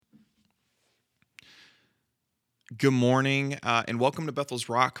Good morning, and welcome to Bethel's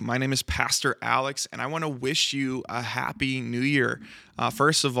Rock. My name is Pastor Alex, and I want to wish you a happy new year.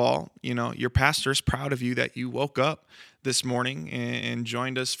 First of all, your pastor is proud of you that you woke up this morning and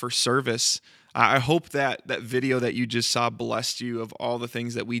joined us for service. I hope that that video that you just saw blessed you of all the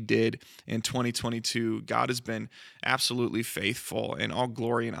things that we did in 2022. God has been absolutely faithful, and all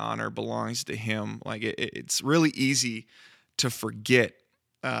glory and honor belongs to Him. It's really easy to forget.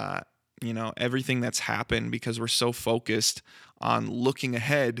 Everything that's happened because we're so focused on looking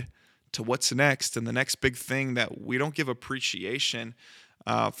ahead to what's next and the next big thing that we don't give appreciation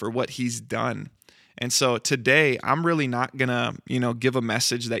for what he's done. And so today, I'm really not gonna, give a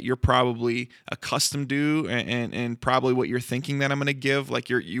message that you're probably accustomed to, and probably what you're thinking that I'm gonna give.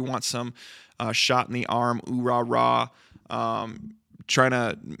 Like you want some shot in the arm, ooh rah rah, trying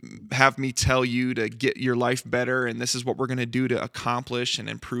to have me tell you to get your life better, and this is what we're going to do to accomplish and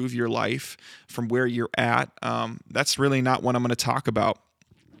improve your life from where you're at. That's really not what I'm going to talk about.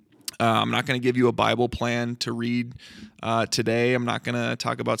 I'm not going to give you a Bible plan to read today. I'm not going to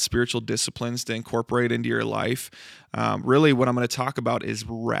talk about spiritual disciplines to incorporate into your life. Really, what I'm going to talk about is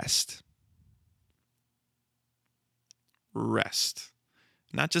rest. Rest.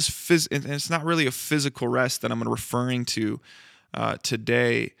 Not just and it's not really a physical rest that I'm referring to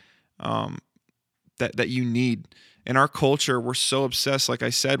today, that you need. In our culture, we're so obsessed, like I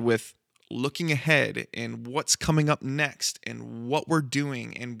said, with looking ahead and what's coming up next and what we're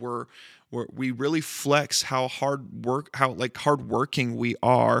doing, and we really flex how hardworking we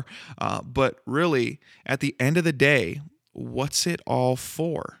are. But really, at the end of the day, what's it all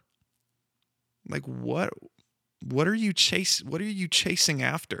for? Like what are you chasing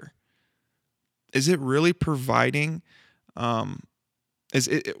after? Is it really providing? Is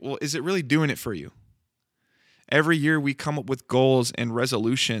it really doing it for you? Every year we come up with goals and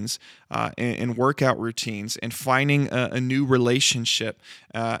resolutions and workout routines and finding a new relationship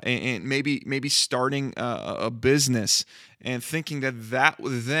and maybe starting a business, and thinking that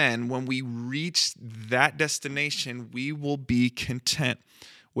then when we reach that destination, we will be content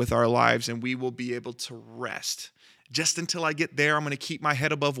with our lives and we will be able to rest. Just until I get there, I'm going to keep my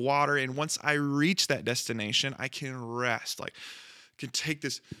head above water. And once I reach that destination, I can rest. Like, I can take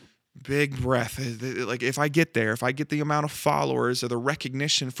this big breath. Like, if I get there, if I get the amount of followers or the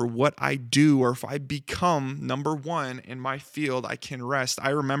recognition for what I do, or if I become number one in my field, I can rest. I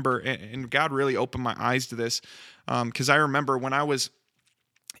remember, and God really opened my eyes to this, because I remember when I was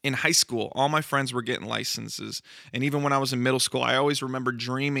in high school, all my friends were getting licenses. And even when I was in middle school, I always remember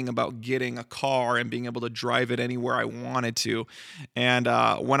dreaming about getting a car and being able to drive it anywhere I wanted to. And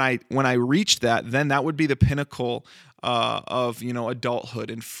when I reached that, then that would be the pinnacle of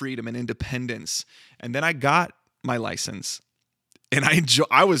adulthood and freedom and independence. And then I got my license. And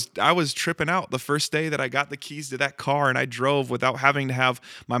I was tripping out the first day that I got the keys to that car and I drove without having to have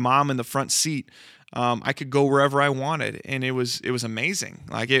my mom in the front seat. I could go wherever I wanted, and it was amazing.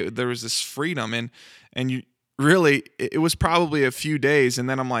 There was this freedom, and you really, it was probably a few days, and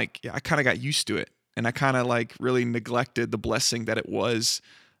then I'm like, yeah, I kind of got used to it, and I kind of like really neglected the blessing that it was,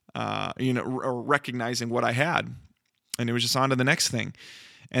 recognizing what I had, and it was just on to the next thing.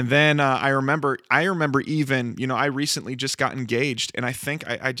 And then I remember even, I recently just got engaged, and I think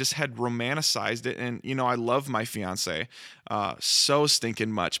I just had romanticized it. And, I love my fiance so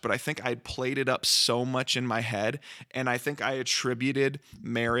stinking much, but I think I'd played it up so much in my head. And I think I attributed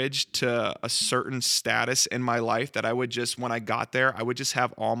marriage to a certain status in my life that I would just, when I got there, I would just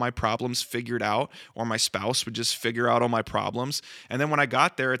have all my problems figured out, or my spouse would just figure out all my problems. And then when I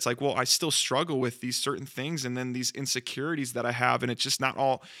got there, it's like, well, I still struggle with these certain things, and then these insecurities that I have, and it's just not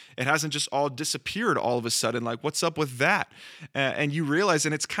all. It hasn't just all disappeared all of a sudden. Like, what's up with that? And you realize,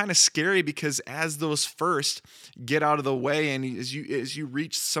 and it's kind of scary, because as those first get out of the way, and as you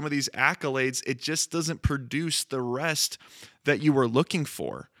reach some of these accolades, it just doesn't produce the rest that you were looking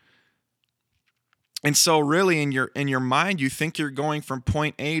for. And so really in your mind, you think you're going from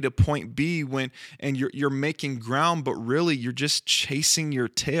point A to point B and you're making ground, but really you're just chasing your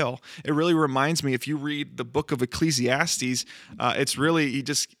tail. It really reminds me, if you read the book of Ecclesiastes, it's really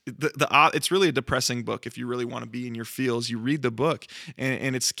it's really a depressing book. If you really want to be in your feels, you read the book,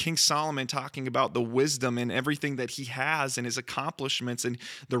 and it's King Solomon talking about the wisdom and everything that he has and his accomplishments, and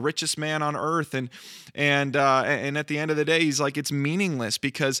the richest man on earth, and at the end of the day, he's like, it's meaningless,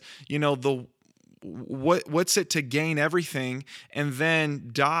 because what's it to gain everything and then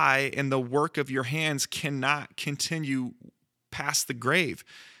die, and the work of your hands cannot continue past the grave?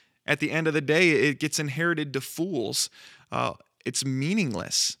 At the end of the day, it gets inherited to fools. It's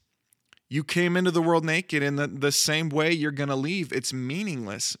meaningless. You came into the world naked, and the same way you're going to leave. It's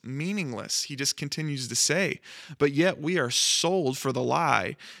meaningless, meaningless. He just continues to say. But yet we are sold for the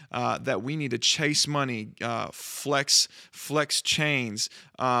lie that we need to chase money, flex chains,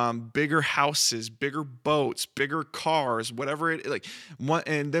 bigger houses, bigger boats, bigger cars, whatever it like.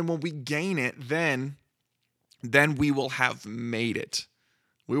 And then when we gain it, then we will have made it.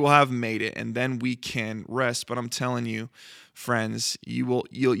 We will have made it, and then we can rest. But I'm telling you, friends, you'll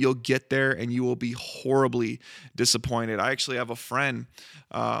get there, and you will be horribly disappointed. I actually have a friend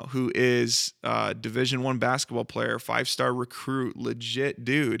who is a Division I basketball player, 5-star recruit, legit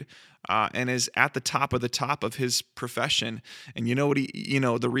dude. And is at the top of his profession. And you know what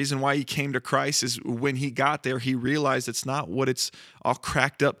the reason why he came to Christ is when he got there, he realized it's not what it's all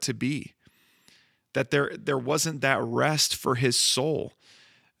cracked up to be. That there wasn't that rest for his soul.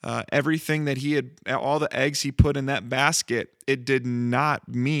 Everything that he had, all the eggs he put in that basket, it did not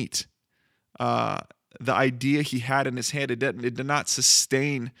meet the idea he had in his head. It did not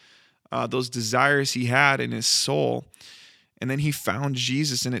sustain those desires he had in his soul. And then he found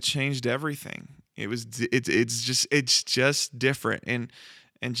Jesus, and it changed everything. It's just different.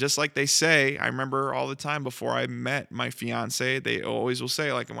 And just like they say, I remember all the time before I met my fiance, they always will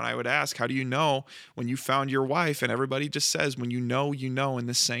say, like, when I would ask, how do you know when you found your wife? And everybody just says, when you know, you know. And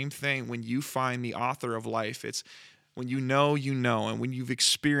the same thing, when you find the author of life, it's when you know, you know. And when you've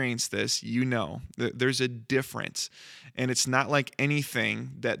experienced this, you know. There's a difference. And it's not like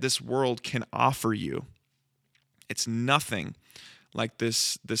anything that this world can offer you. It's nothing like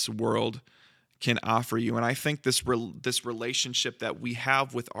this world can offer you. And I think this relationship that we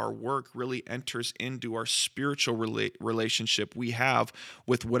have with our work really enters into our spiritual relationship we have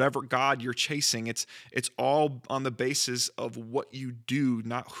with whatever God you're chasing. It's all on the basis of what you do,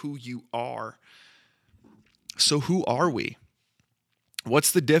 not who you are. So who are we?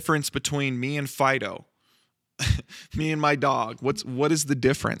 What's the difference between me and Fido? Me and my dog? What is the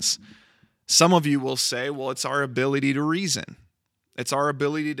difference? Some of you will say, well, it's our ability to reason. It's our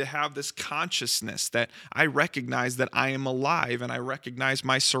ability to have this consciousness that I recognize that I am alive and I recognize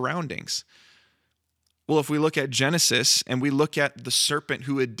my surroundings. Well, if we look at Genesis and we look at the serpent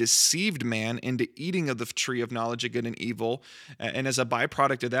who had deceived man into eating of the tree of knowledge of good and evil, and as a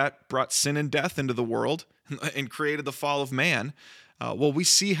byproduct of that, brought sin and death into the world and created the fall of man. Well, we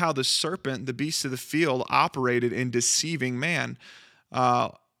see how the serpent, the beast of the field, operated in deceiving man.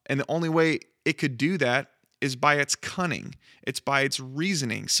 And the only way it could do that is by its cunning. It's by its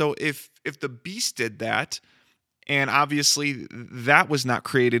reasoning. So if the beast did that, and obviously that was not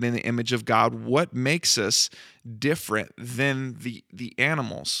created in the image of God, what makes us different than the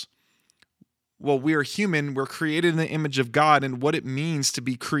animals? Well, we are human. We're created in the image of God, and what it means to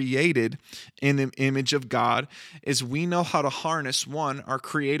be created in the image of God is we know how to harness, one, our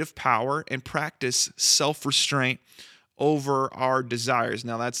creative power and practice self-restraint over our desires.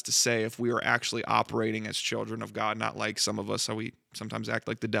 Now, that's to say if we are actually operating as children of God, not like some of us, how we sometimes act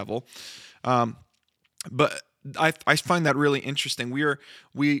like the devil. But I find that really interesting.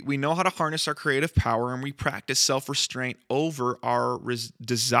 We know how to harness our creative power, and we practice self-restraint over our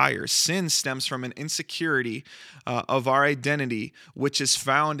desires. Sin stems from an insecurity of our identity, which is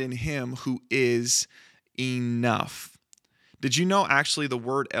found in Him who is enough. Did you know actually the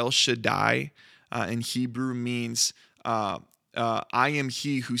word El Shaddai in Hebrew means I am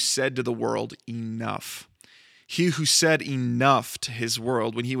He who said to the world, enough. He who said enough to his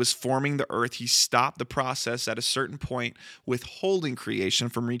world. When he was forming the earth, he stopped the process at a certain point, withholding creation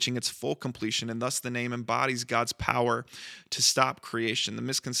from reaching its full completion, and thus the name embodies God's power to stop creation. The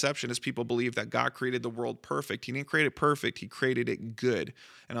misconception is people believe that God created the world perfect. He didn't create it perfect. He created it good.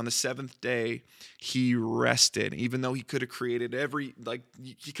 And on the seventh day, he rested. Even though he could have created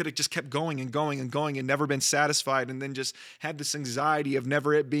he could have just kept going and going and going and never been satisfied, and then just had this anxiety of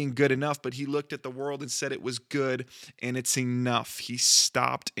never it being good enough. But he looked at the world and said it was good and it's enough. He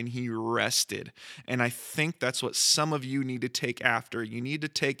stopped and he rested. And I think that's what some of you need to take after. You need to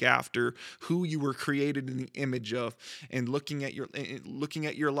take after who you were created in the image of, and looking at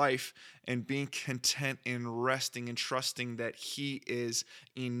your life and being content and resting and trusting that he is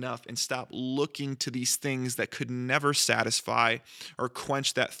enough, and stop looking to these things that could never satisfy or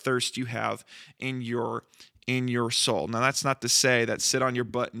quench that thirst you have in your soul. Now, that's not to say that sit on your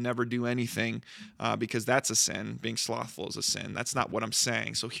butt and never do anything, because that's a sin. Being slothful is a sin. That's not what I'm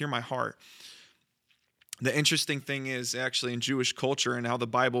saying. So hear my heart. The interesting thing is actually in Jewish culture and how the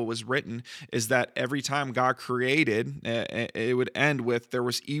Bible was written is that every time God created, it would end with there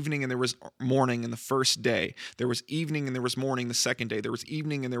was evening and there was morning in the first day. There was evening and there was morning the second day. There was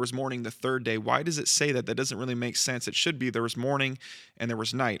evening and there was morning the third day. Why does it say that? That doesn't really make sense. It should be there was morning and there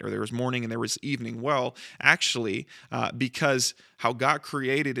was night, or there was morning and there was evening. Well, actually, because how God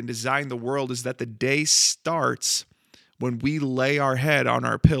created and designed the world is that the day starts when we lay our head on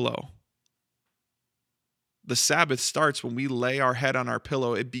our pillow. The Sabbath starts when we lay our head on our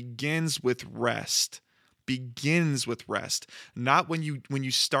pillow. It begins with rest. Begins with rest. Not when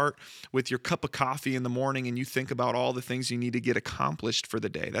you start with your cup of coffee in the morning and you think about all the things you need to get accomplished for the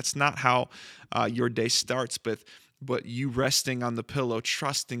day. That's not how your day starts, but you resting on the pillow,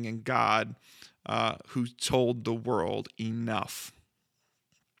 trusting in God, who told the world enough.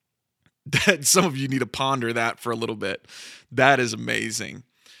 That some of you need to ponder that for a little bit. That is amazing.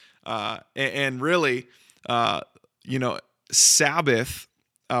 And really, Sabbath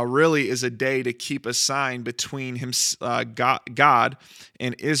really is a day to keep a sign between God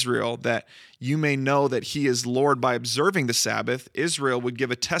and Israel, that you may know that he is Lord by observing the Sabbath. Israel would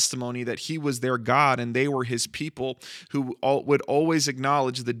give a testimony that he was their God and they were his people, who would always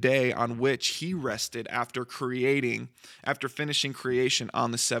acknowledge the day on which he rested after finishing creation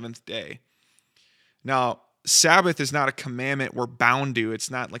on the seventh day. Now, Sabbath is not a commandment we're bound to. It's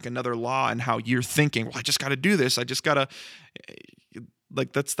not like another law and how you're thinking, well, I just got to do this. I just got to,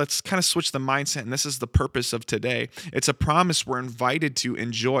 let's kind of switch the mindset. And this is the purpose of today. It's a promise we're invited to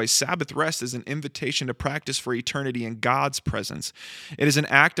enjoy. Sabbath rest is an invitation to practice for eternity in God's presence. It is an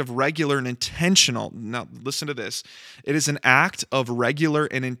act of regular and intentional. Now, listen to this. It is an act of regular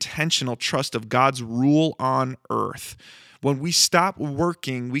and intentional trust of God's rule on earth. When we stop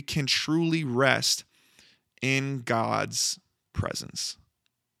working, we can truly rest in God's presence.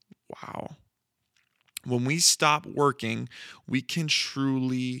 Wow. When we stop working, we can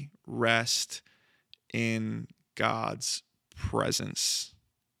truly rest in God's presence.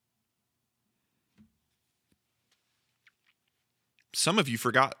 Some of you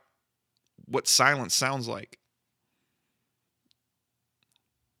forgot what silence sounds like.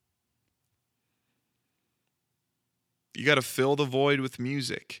 You got to fill the void with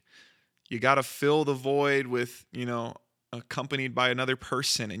music. You got to fill the void with, accompanied by another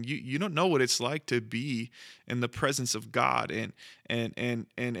person. And you don't know what it's like to be in the presence of God. And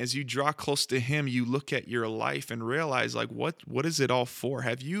as you draw close to him, you look at your life and realize, like, what is it all for?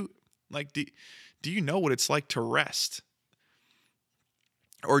 Have you, do you know what it's like to rest?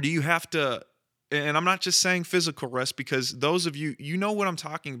 Or do you have to, and I'm not just saying physical rest, because those of you, you know what I'm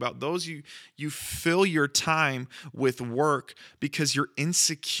talking about. Those you fill your time with work because you're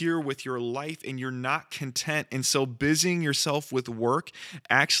insecure with your life and you're not content. And so busying yourself with work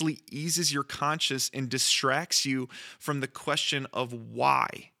actually eases your conscience and distracts you from the question of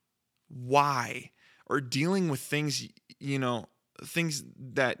why, or dealing with things, things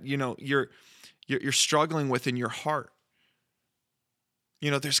that, you're struggling with in your heart.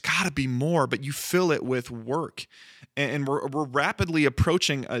 There's got to be more, but you fill it with work. And we're rapidly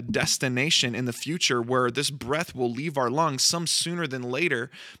approaching a destination in the future where this breath will leave our lungs some sooner than later,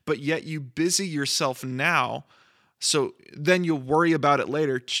 but yet you busy yourself now, so then you'll worry about it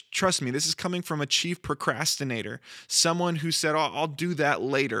later. Trust me, this is coming from a chief procrastinator, someone who said, "Oh, I'll do that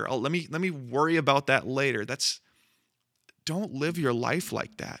later. Let me worry about that later." Don't live your life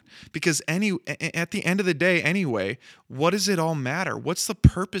like that, because at the end of the day, anyway, what does it all matter? What's the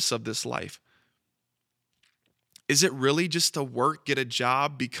purpose of this life? Is it really just to work, get a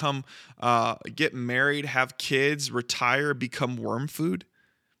job, get married, have kids, retire, become worm food?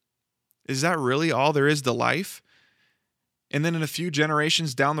 Is that really all there is to life? And then in a few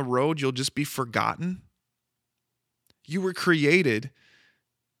generations down the road, you'll just be forgotten? You were created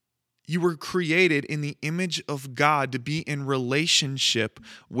in the image of God to be in relationship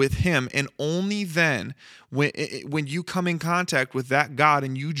with him. And only then, when you come in contact with that God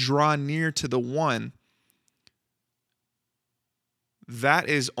and you draw near to the one, that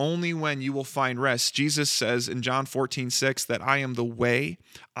is only when you will find rest. Jesus says in John 14:6 that I am the way,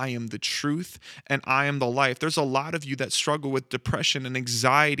 I am the truth, and I am the life. There's a lot of you that struggle with depression and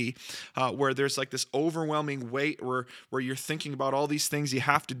anxiety, where there's like this overwhelming weight where you're thinking about all these things you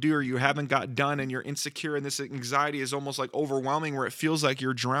have to do or you haven't got done, and you're insecure, and this anxiety is almost like overwhelming where it feels like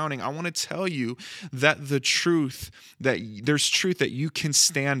you're drowning. I want to tell you that there's truth that you can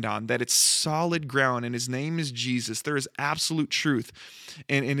stand on, that it's solid ground, and his name is Jesus. There is absolute truth.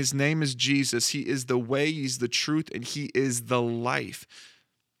 And his name is Jesus. He is the way, he's the truth, and he is the life.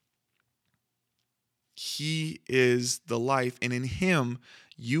 He is the life, and in him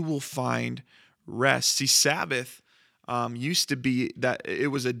you will find rest. See, Sabbath used to be that it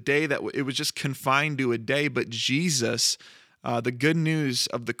was a day that it was just confined to a day, but Jesus, the good news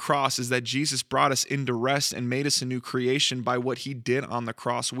of the cross is that Jesus brought us into rest and made us a new creation by what he did on the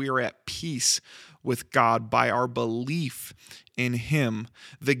cross. We are at peace with God by our belief in him.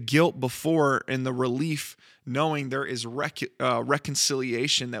 The guilt before and the relief knowing there is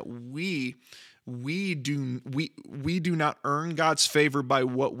reconciliation, that we do not earn God's favor by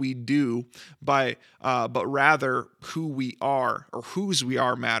what we do, but rather who we are, or whose we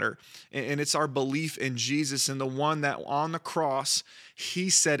are matter. And it's our belief in Jesus and the one that on the cross, he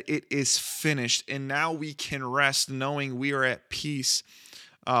said it is finished. And now we can rest knowing we are at peace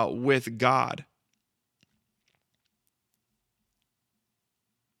with God.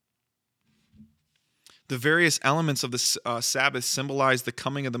 The various elements of the Sabbath symbolize the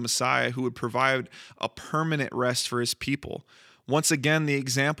coming of the Messiah, who would provide a permanent rest for his people. Once again, the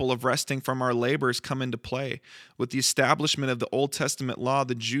example of resting from our labors come into play. With the establishment of the Old Testament law,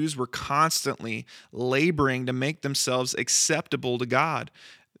 the Jews were constantly laboring to make themselves acceptable to God.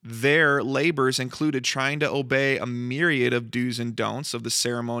 Their labors included trying to obey a myriad of do's and don'ts of the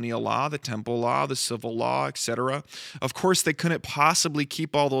ceremonial law, the temple law, the civil law, etc. Of course, they couldn't possibly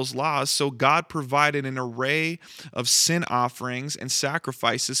keep all those laws, so God provided an array of sin offerings and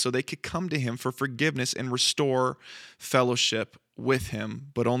sacrifices so they could come to him for forgiveness and restore fellowship with him,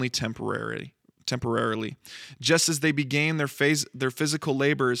 but only temporarily. Just as they began their physical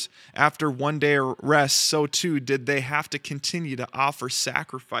labors after one day of rest, so too did they have to continue to offer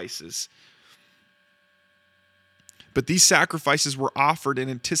sacrifices. But these sacrifices were offered in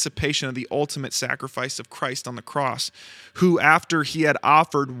anticipation of the ultimate sacrifice of Christ on the cross, who, after he had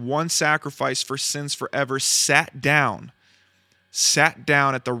offered one sacrifice for sins forever, sat down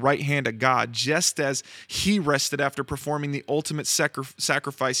at the right hand of God. Just as he rested after performing the ultimate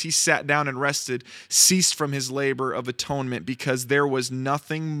sacrifice, he sat down and rested, ceased from his labor of atonement, because there was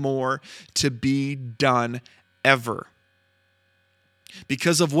nothing more to be done ever.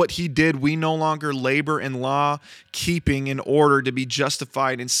 Because of what he did, we no longer labor in law keeping in order to be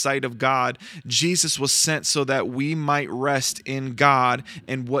justified in sight of God. Jesus was sent so that we might rest in God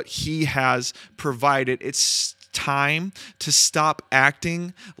and what he has provided. It's time to stop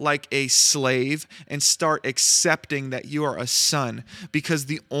acting like a slave and start accepting that you are a son, because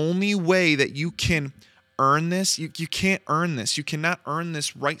the only way that you can earn this, you can't earn this. You cannot earn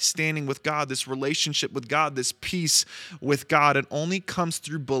this right standing with God, this relationship with God, this peace with God. It only comes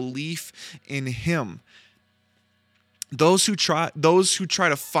through belief in him. Those who try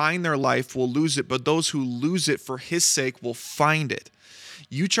to find their life will lose it, but those who lose it for his sake will find it.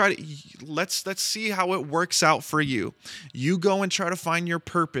 Let's see how it works out for you. You go and try to find your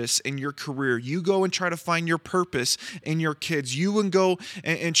purpose in your career. You go and try to find your purpose in your kids. You and go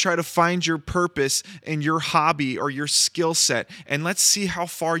and try to find your purpose in your hobby or your skill set. And let's see how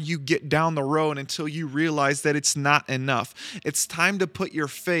far you get down the road until you realize that it's not enough. It's time to put your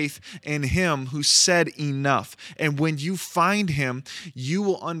faith in him who said enough. And when you find him, you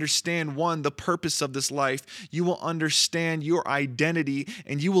will understand, one, the purpose of this life. You will understand your identity,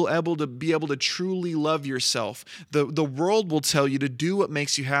 and you will be able to truly love yourself. The world will tell you to do what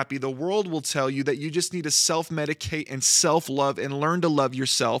makes you happy. The world will tell you that you just need to self-medicate and self-love and learn to love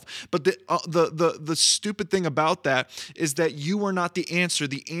yourself. But the stupid thing about that is that you are not the answer.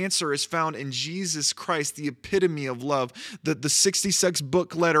 The answer is found in Jesus Christ, the epitome of love. The 66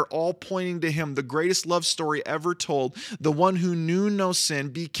 book letter, all pointing to him, the greatest love story ever told. The one who knew no sin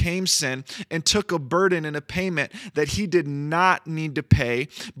became sin and took a burden and a payment that he did not need to pay,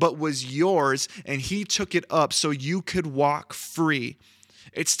 but was yours, and he took it up so you could walk free.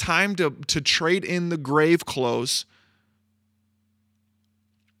 It's time to trade in the grave clothes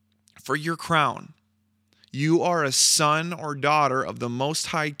for your crown. You are a son or daughter of the Most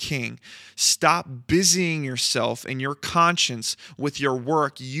High King. Stop busying yourself and your conscience with your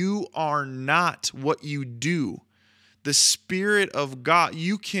work. You are not what you do. The Spirit of God,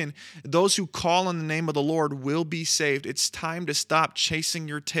 those who call on the name of the Lord will be saved. It's time to stop chasing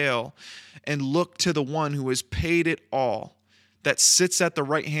your tail and look to the one who has paid it all, that sits at the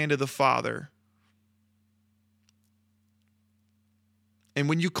right hand of the Father. And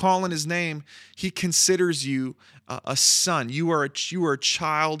when you call on his name, he considers you a son. You are a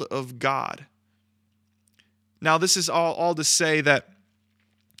child of God. Now, this is all to say that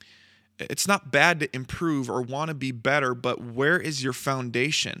it's not bad to improve or want to be better, but where is your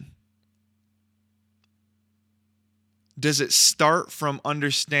foundation? Does it start from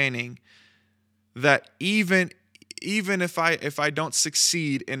understanding that even even if I don't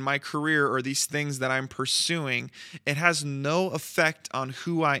succeed in my career or these things that I'm pursuing, it has no effect on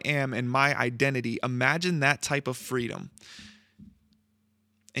who I am and my identity. Imagine that type of freedom.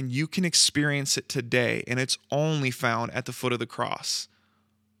 And you can experience it today, and it's only found at the foot of the cross.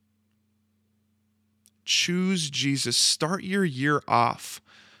 Choose Jesus. Start your year off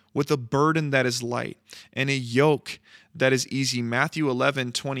with a burden that is light and a yoke that is easy. Matthew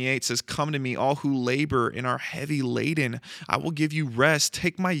 11:28 says, "Come to me, all who labor and are heavy laden. I will give you rest.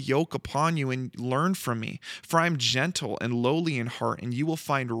 Take my yoke upon you and learn from me. For I am gentle and lowly in heart, and you will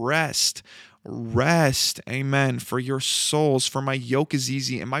find rest." Rest, amen, for your souls. For my yoke is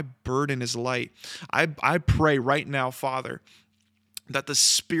easy and my burden is light. I pray right now, Father, that the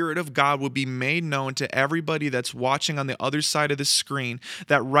Spirit of God would be made known to everybody that's watching on the other side of the screen,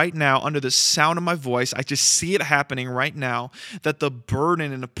 that right now, under the sound of my voice, I just see it happening right now, that the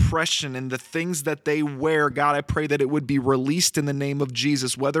burden and oppression and the things that they wear, God, I pray that it would be released in the name of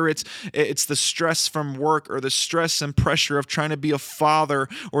Jesus, whether it's the stress from work or the stress and pressure of trying to be a father,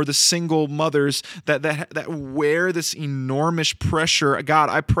 or the single mothers that wear this enormous pressure. God,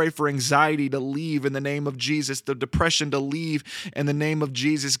 I pray for anxiety to leave in the name of Jesus, the depression to leave in the name of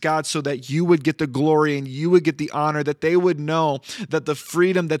Jesus, God, so that you would get the glory and you would get the honor, that they would know that the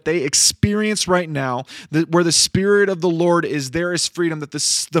freedom that they experience right now, that where the Spirit of the Lord is, there is freedom, that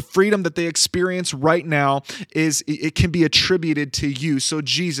the freedom that they experience right now it can be attributed to you. So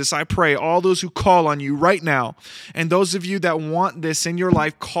Jesus, I pray all those who call on you right now, and those of you that want this in your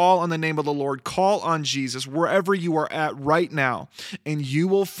life, call on the name of the Lord, call on Jesus wherever you are at right now, and you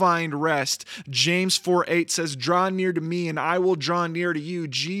will find rest. James 4:8 says, "Draw near to me and I will draw near to you."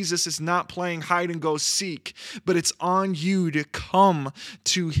 Jesus is not playing hide and go seek, but it's on you to come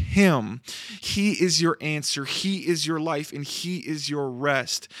to him. He is your answer. He is your life, and he is your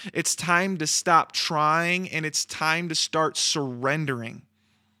rest. It's time to stop trying, and it's time to start surrendering.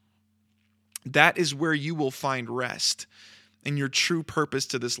 That is where you will find rest and your true purpose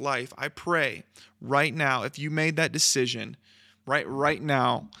to this life. I pray right now, if you made that decision, right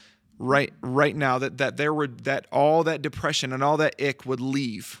now, that all that depression and all that ick would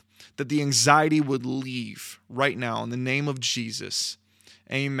leave, that the anxiety would leave right now in the name of Jesus.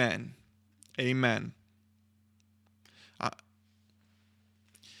 Amen. Amen.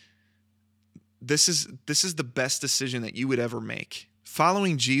 This is the best decision that you would ever make.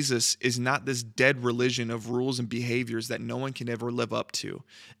 Following Jesus is not this dead religion of rules and behaviors that no one can ever live up to.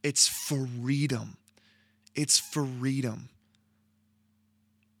 It's freedom. It's freedom.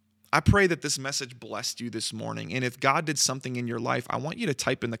 I pray that this message blessed you this morning. And if God did something in your life, I want you to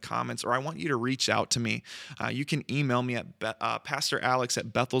type in the comments, or I want you to reach out to me. You can email me at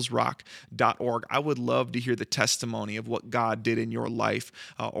pastoralex@bethelsrock.org. I would love to hear the testimony of what God did in your life.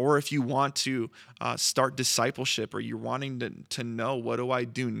 Or if you want to start discipleship, or you're wanting to know, what do I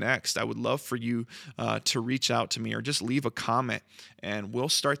do next? I would love for you to reach out to me, or just leave a comment, and we'll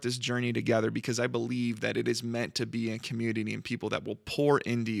start this journey together, because I believe that it is meant to be a community and people that will pour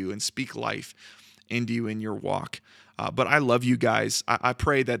into you and speak life into you in your walk. But I love you guys. I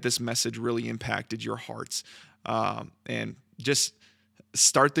pray that this message really impacted your hearts. And just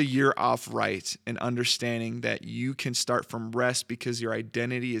start the year off right, and understanding that you can start from rest, because your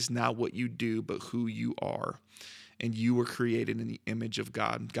identity is not what you do, but who you are. And you were created in the image of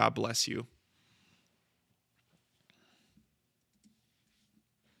God. God bless you.